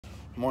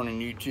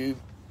Morning, YouTube.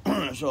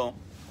 So,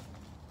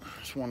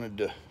 just wanted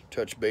to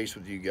touch base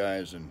with you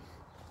guys, and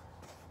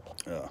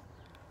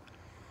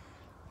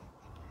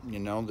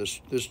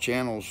this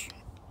channel's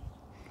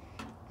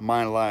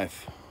my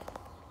life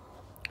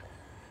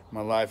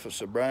of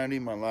sobriety,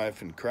 my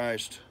life in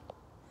Christ,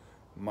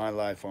 my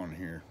life on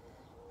here,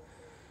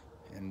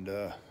 and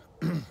I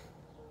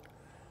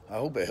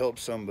hope it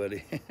helps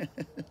somebody.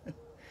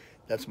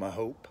 That's my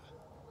hope.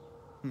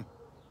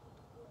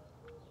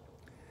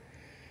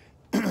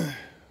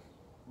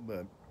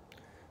 But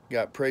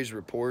got praise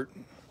report.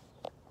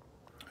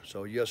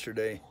 So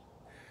yesterday,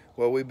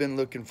 well, we've been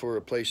looking for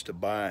a place to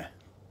buy,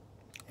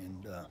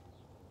 and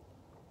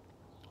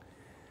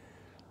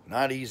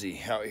not easy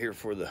out here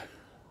for the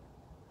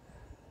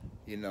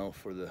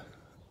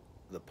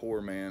the poor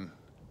man,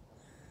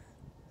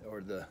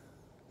 or the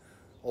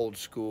old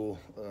school.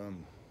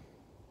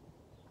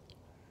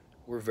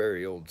 We're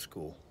very old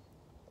school.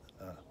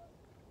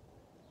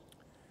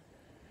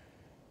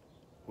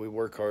 We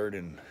work hard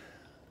and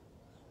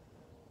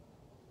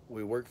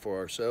we work for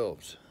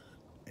ourselves,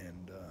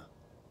 and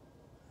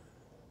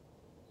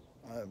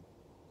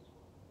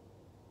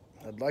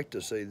I'd like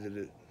to say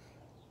that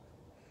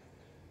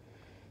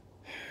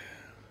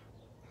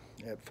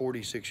at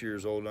 46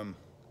 years old, I've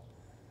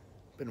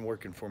been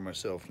working for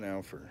myself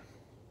now for,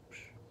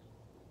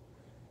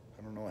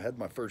 I don't know, I had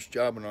my first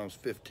job when I was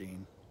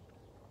 15.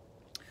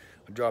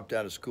 I dropped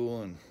out of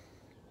school, and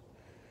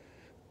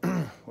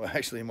well,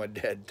 actually my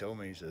dad told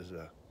me, he says, he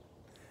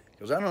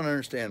goes, I don't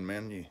understand,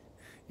 man,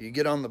 you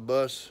get on the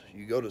bus,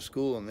 you go to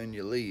school, and then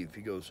you leave.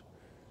 He goes,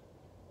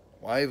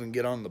 why even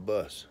get on the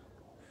bus?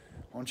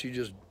 Why don't you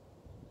just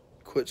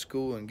quit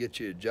school and get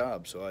you a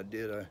job? So I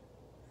did.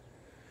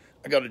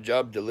 I got a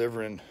job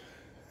delivering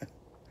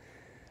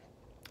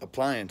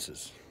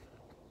appliances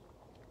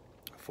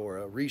for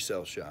a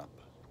resale shop.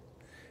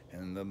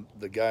 And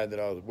the guy that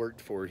I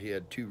worked for, he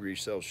had 2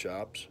 resale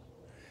shops.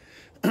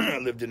 I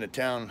lived in a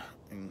town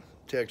in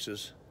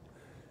Texas,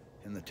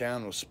 and the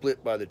town was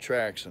split by the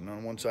tracks, and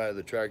on one side of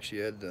the tracks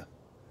you had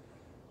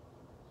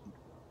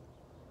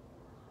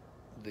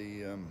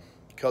the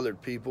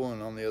colored people,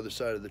 and on the other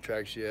side of the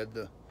tracks you had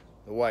the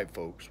white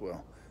folks.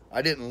 Well,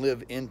 I didn't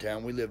live in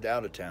town, we lived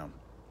out of town.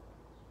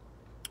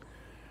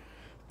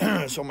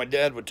 So my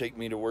dad would take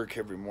me to work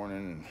every morning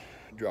and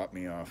drop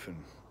me off,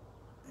 and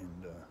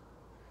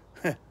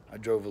I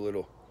drove a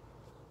little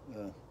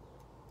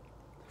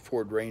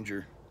Ford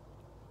Ranger.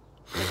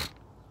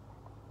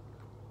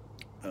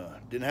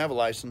 Didn't have a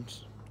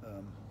license,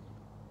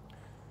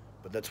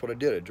 but that's what I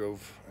did. I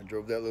drove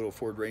that little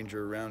Ford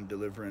Ranger around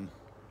delivering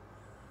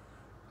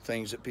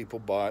things that people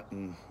bought,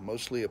 and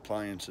mostly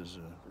appliances,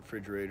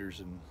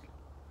 refrigerators and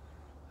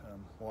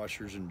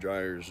washers and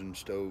dryers and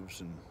stoves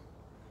and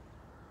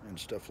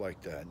stuff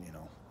like that, you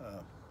know.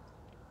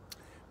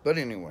 But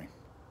anyway,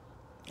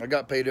 I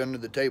got paid under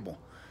the table.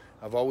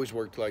 I've always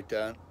worked like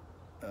that.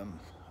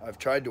 I've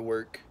tried to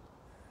work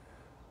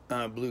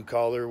blue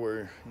collar,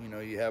 where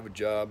you have a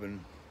job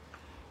and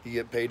you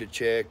get paid a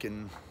check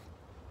and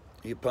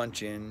you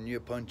punch in, you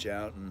punch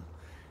out,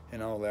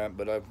 and all that,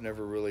 but I've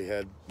never really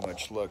had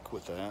much luck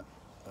with that.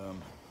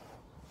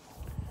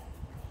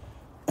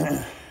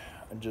 I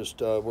just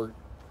work.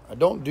 I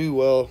don't do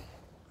well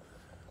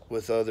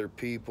with other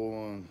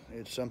people, and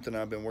it's something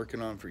I've been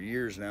working on for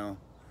years now.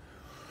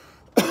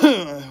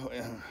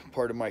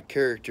 Part of my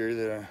character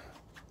that I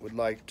would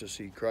like to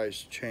see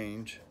Christ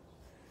change,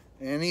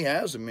 and He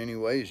has in many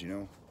ways,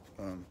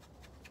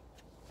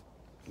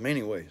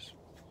 many ways.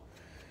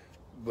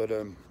 But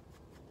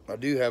I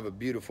do have a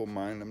beautiful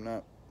mind. I'm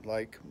not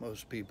like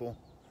most people.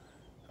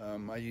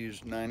 I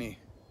use 90%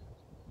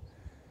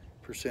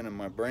 of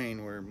my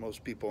brain, where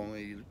most people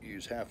only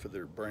use half of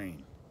their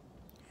brain.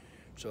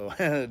 So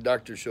the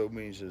doctor showed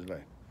me, he says,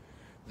 like,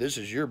 this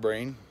is your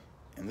brain,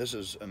 and this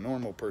is a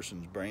normal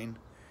person's brain.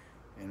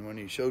 And when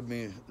he showed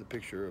me the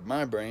picture of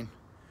my brain,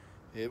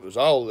 it was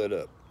all lit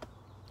up.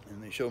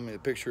 And they showed me the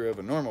picture of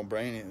a normal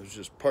brain, it was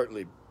just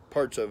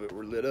parts of it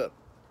were lit up.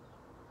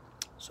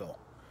 So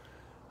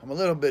I'm a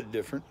little bit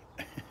different.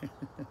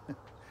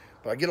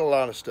 But I get a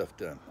lot of stuff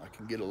done. I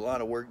can get a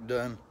lot of work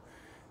done,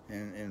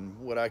 and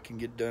what I can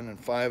get done in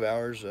 5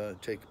 hours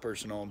take a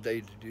person all day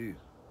to do.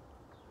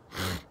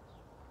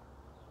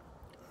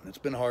 It's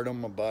been hard on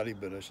my body,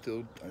 but I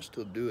still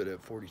do it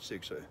at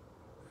 46.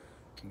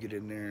 I can get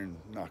in there and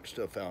knock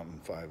stuff out in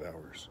 5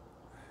 hours,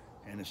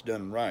 and it's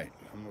done right.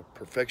 I'm a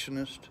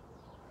perfectionist,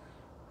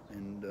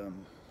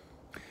 and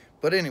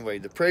but anyway,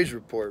 the praise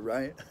report,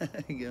 right?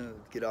 You know,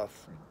 get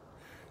off,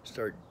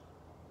 start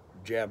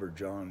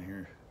jabber-jawing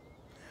here.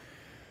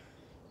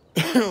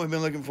 We've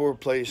been looking for a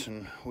place,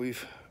 and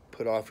we've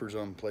put offers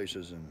on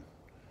places, and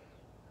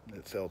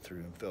it fell through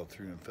and fell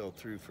through and fell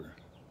through for,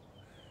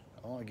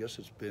 oh, I guess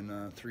it's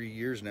been 3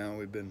 years now.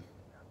 We've been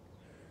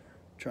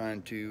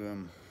trying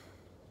to,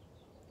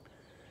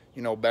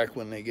 back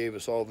when they gave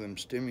us all them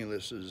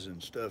stimuluses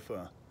and stuff,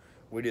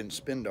 we didn't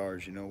spend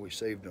ours, we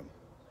saved them.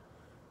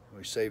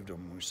 We saved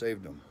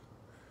them.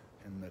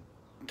 And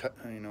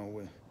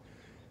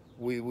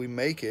we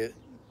make it.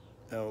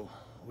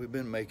 we've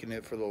been making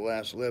it for the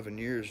last 11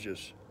 years,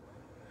 just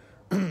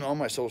on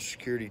my Social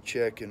Security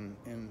check and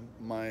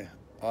my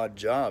odd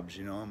jobs.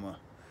 You know, I'm a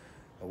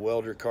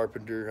welder,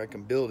 carpenter. I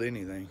can build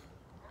anything.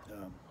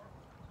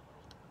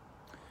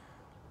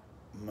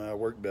 I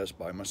work best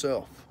by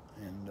myself,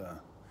 and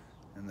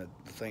the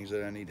things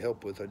that I need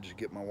help with, I just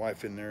get my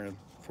wife in there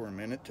for a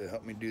minute to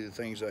help me do the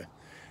things I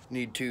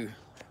need to,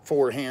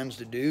 four hands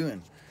to do,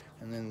 and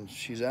then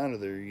she's out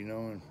of there, you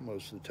know, and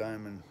most of the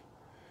time,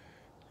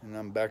 and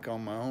I'm back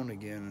on my own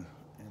again,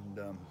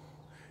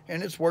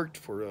 and it's worked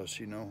for us,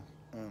 you know.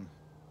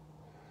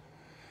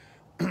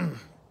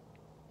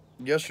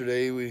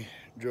 Yesterday we're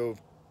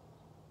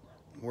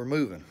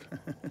moving,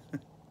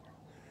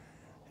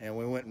 and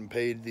we went and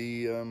paid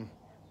the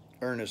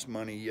earnest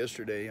money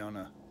yesterday on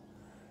a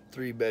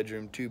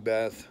 3-bedroom,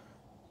 2-bath,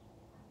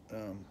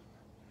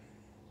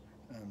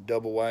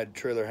 double wide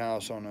trailer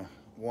house on a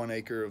 1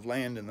 acre of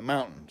land in the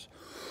mountains.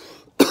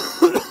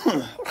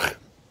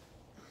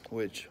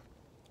 Which,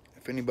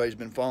 if anybody's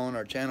been following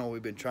our channel,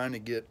 we've been trying to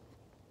get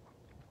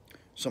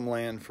some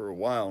land for a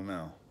while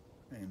now,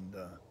 and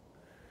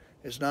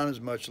it's not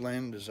as much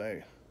land as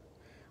I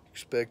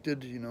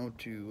expected, you know,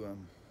 to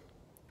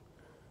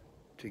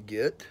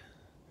get,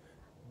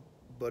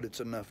 but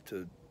it's enough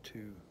to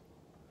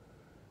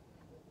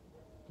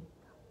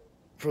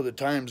for the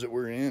times that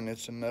we're in.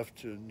 It's enough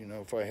to, you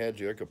know, if I had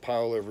to, I could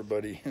pile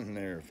everybody in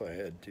there if I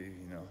had to,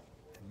 you know.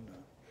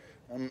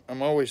 And,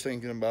 I'm always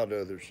thinking about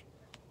others.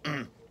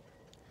 I've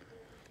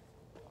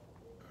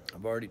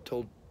already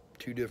told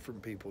 2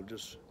 different people,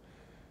 just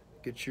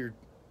get your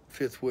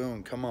 5th wheel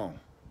and come on,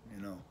 you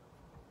know.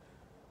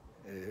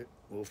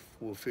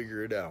 We'll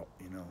figure it out,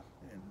 you know.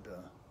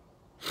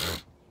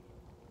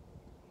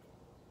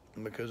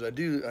 And because I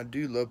do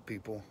love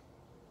people.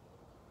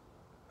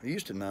 I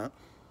used to not.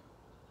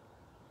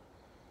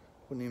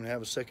 Wouldn't even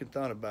have a second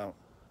thought about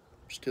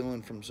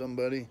stealing from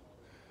somebody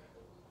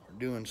or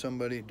doing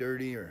somebody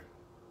dirty or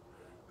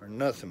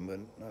nothing.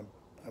 But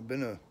I've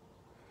been a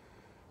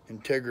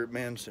integrate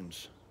man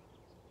since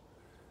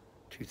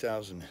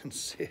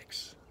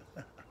 2006.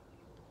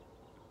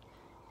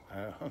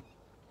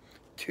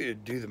 To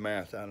do the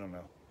math, I don't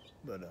know,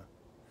 but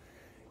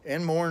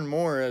and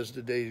more as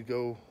the days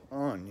go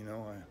on, you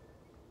know, I'm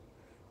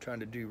trying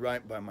to do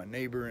right by my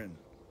neighbor, and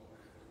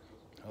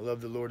I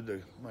love the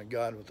Lord, my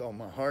God, with all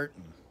my heart,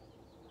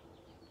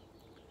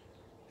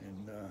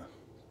 and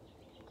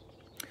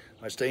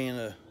I stay in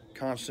a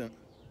constant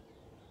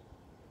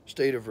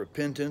state of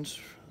repentance,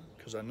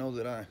 because I know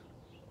that I'm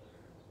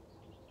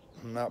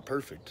not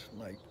perfect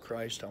like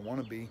Christ. I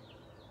want to be.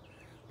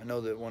 I know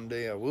that one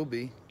day I will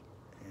be,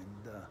 and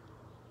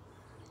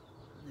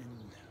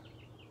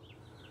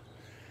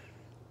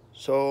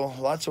so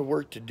lots of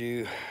work to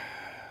do.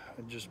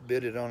 I just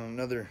bid it on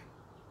another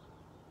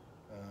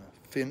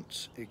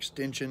fence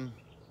extension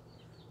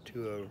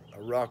to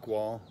a rock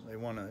wall. They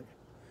want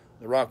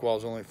the rock wall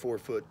is only 4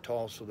 foot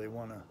tall, so they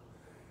want a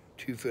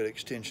 2 foot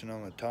extension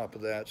on the top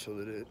of that so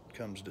that it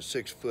comes to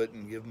 6 foot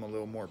and give them a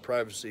little more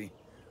privacy.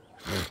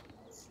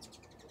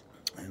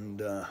 And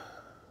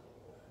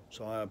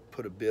so I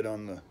put a bid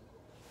on the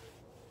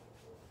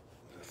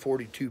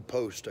 42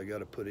 posts I got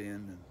to put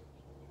in,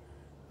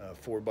 and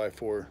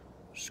 4x4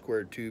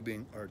 square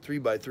tubing, or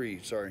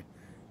 3x3, sorry,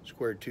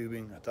 square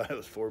tubing. I thought it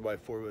was 4x4,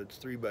 but it's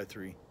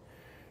 3x3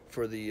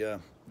 for the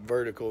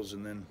verticals,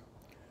 and then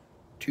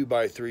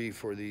 2x3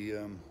 for the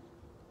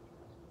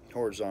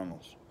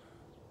horizontals,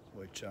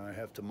 which I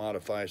have to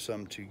modify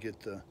some to get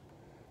the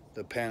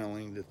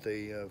paneling that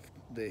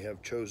they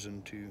have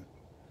chosen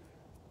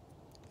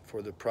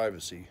for the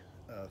privacy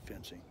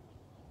fencing.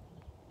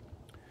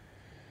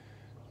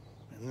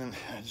 And then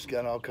I just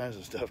got all kinds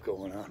of stuff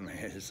going on,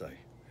 man. It's like,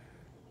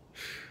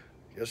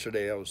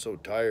 yesterday I was so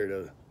tired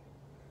of,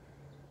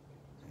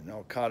 you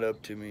know, caught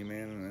up to me,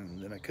 man,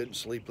 and then I couldn't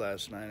sleep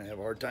last night. I have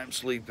a hard time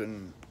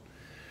sleeping.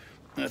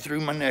 And I threw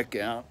my neck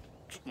out.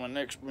 My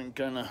neck's been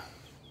kind of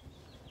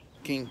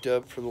kinked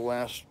up for the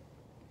last,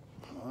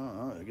 I don't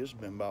know, I guess it's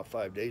been about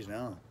 5 days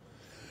now.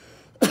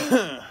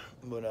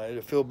 But I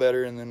feel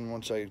better, and then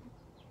once I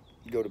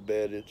go to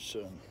bed, it's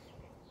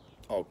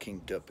all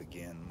kinked up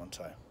again once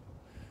I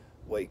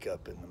wake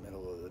up in the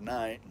middle of the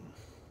night,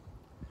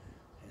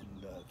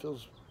 and it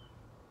feels,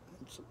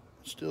 it's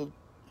still,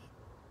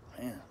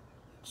 man,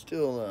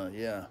 still,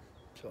 yeah,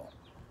 so.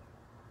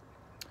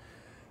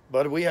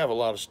 But we have a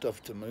lot of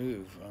stuff to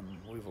move.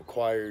 We've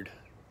acquired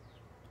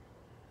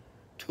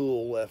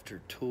tool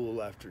after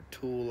tool after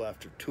tool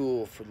after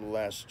tool for the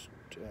last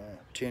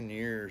 10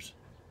 years,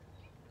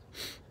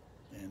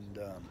 and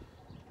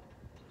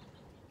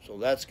so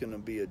that's going to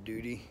be a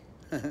duty.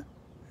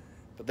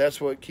 But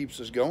that's what keeps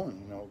us going,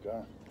 you know.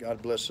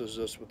 God blesses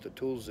us with the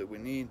tools that we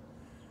need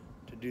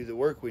to do the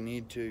work we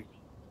need to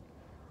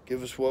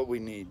give us what we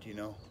need, you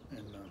know,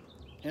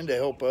 and to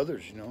help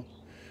others, you know.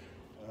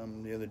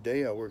 The other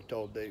day I worked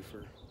all day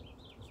for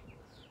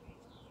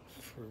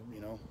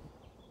you know,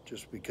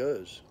 just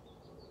because,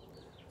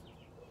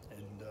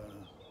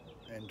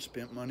 and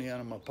spent money out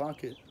of my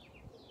pocket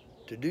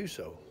to do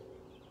so.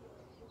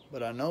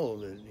 But I know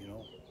that, you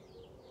know,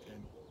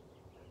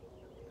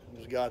 it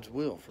was God's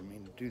will for me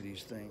to do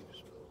these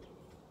things.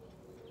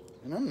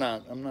 And I'm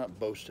not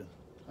boasting.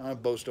 I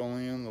boast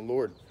only in the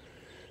Lord.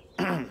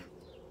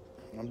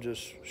 I'm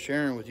just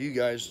sharing with you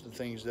guys the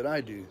things that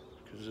I do,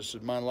 because this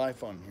is my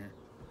life on here.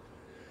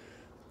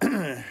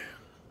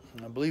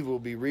 I believe we'll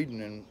be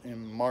reading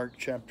in Mark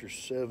chapter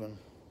 7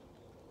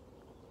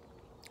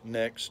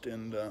 next,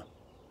 and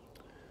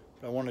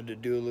I wanted to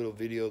do a little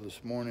video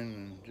this morning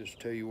and just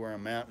tell you where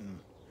I'm at in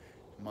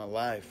my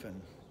life,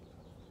 and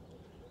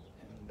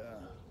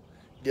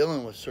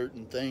dealing with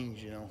certain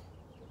things, you know.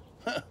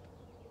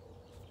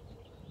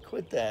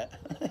 Quit that.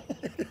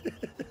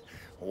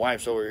 My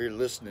wife's over here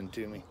listening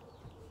to me.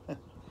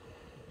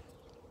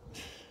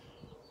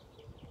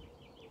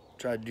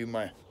 Tried to do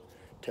my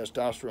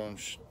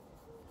testosterone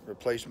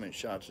replacement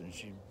shots and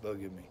she's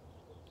bugging me.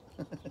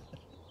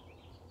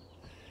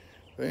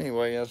 But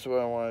anyway, that's what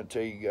I want to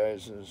tell you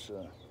guys, is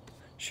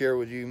share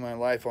with you my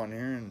life on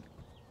here, and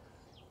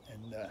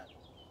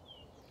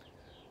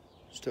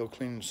still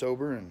clean and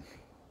sober, and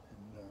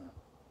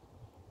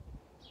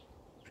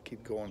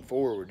keep going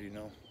forward, you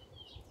know.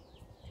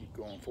 Keep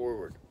going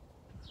forward.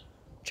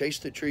 Chase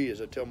the tree,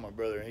 as I tell my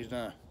brother.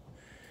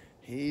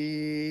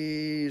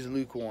 He's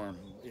lukewarm,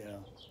 you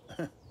know.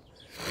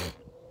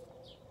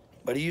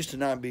 But he used to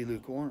not be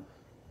lukewarm.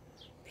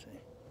 See?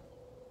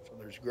 So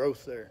there's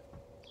growth there.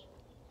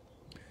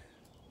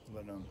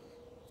 But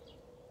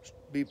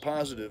be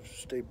positive,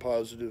 stay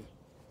positive.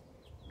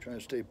 Trying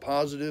to stay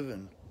positive,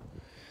 and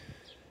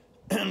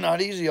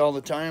not easy all the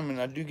time, and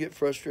I do get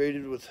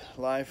frustrated with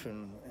life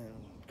and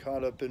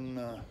caught up in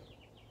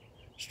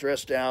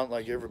stressed out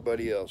like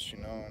everybody else, you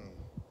know.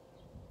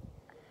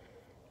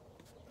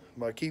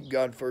 But I keep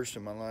God first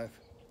in my life.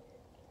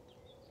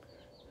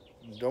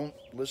 Don't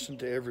listen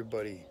to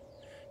everybody.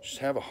 Just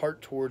have a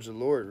heart towards the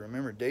Lord.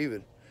 Remember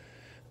David,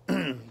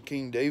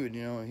 King David,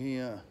 you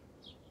know,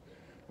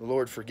 the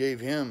Lord forgave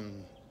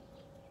him.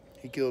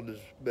 He killed his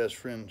best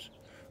friends,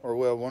 or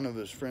well, one of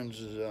his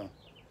friends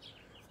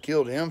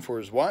killed him for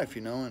his wife,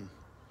 you know, and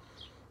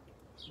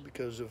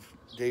because of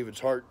David's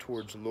heart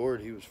towards the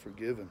Lord, he was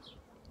forgiven.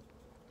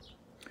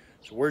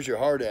 So where's your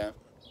heart at?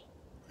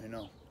 You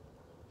know,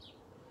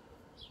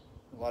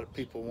 a lot of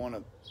people want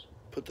to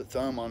put the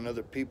thumb on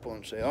other people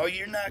and say, oh,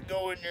 you're not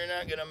going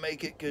to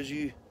make it because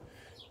you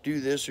do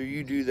this or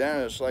you do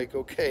that. It's like,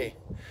 okay,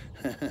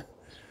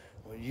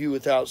 well, you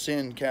without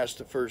sin cast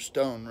the first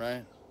stone,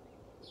 right?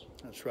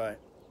 That's right.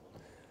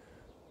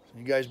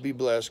 You guys be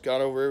blessed. God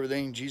over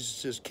everything.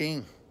 Jesus is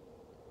King.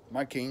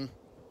 My King.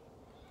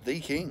 The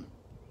King.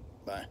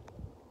 Bye.